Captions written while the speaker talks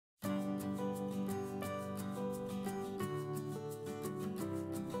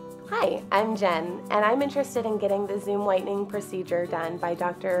Hi, I'm Jen, and I'm interested in getting the Zoom whitening procedure done by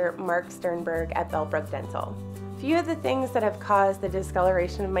Dr. Mark Sternberg at Bellbrook Dental. A few of the things that have caused the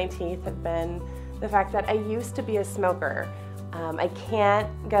discoloration of my teeth have been the fact that I used to be a smoker. I can't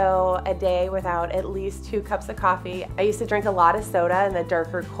go a day without at least 2 cups of coffee. I used to drink a lot of soda and the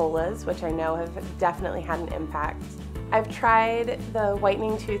darker colas, which I know have definitely had an impact. I've tried the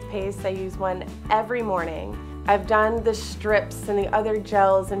whitening toothpaste. I use one every morning. I've done the strips and the other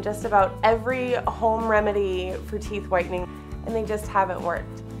gels and just about every home remedy for teeth whitening, and they just haven't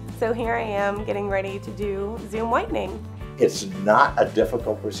worked. So here I am getting ready to do Zoom whitening. It's not a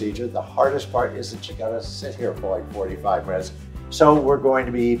difficult procedure. The hardest part is that you gotta sit here for like 45 minutes. So we're going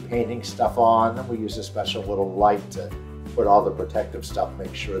to be painting stuff on, and we use a special little light to put all the protective stuff,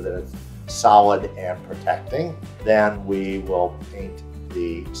 make sure that it's solid and protecting. Then we will paint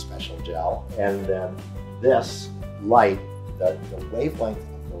the special gel, and then this light, the wavelength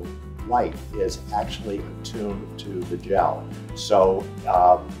of the light is actually attuned to the gel. So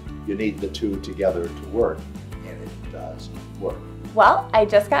you need the two together to work, and it does work. Well, I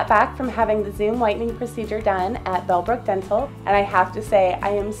just got back from having the Zoom whitening procedure done at Bellbrook Dental, and I have to say I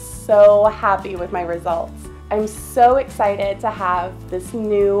am so happy with my results. I'm so excited to have this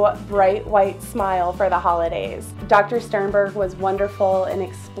new bright white smile for the holidays. Dr. Sternberg was wonderful in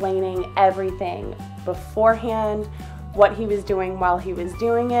explaining everything beforehand, what he was doing while he was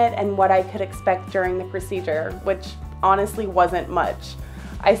doing it, and what I could expect during the procedure, which honestly wasn't much.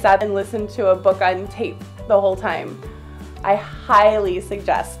 I sat and listened to a book on tape the whole time. I highly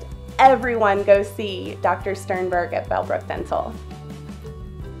suggest everyone go see Dr. Sternberg at Bellbrook Dental.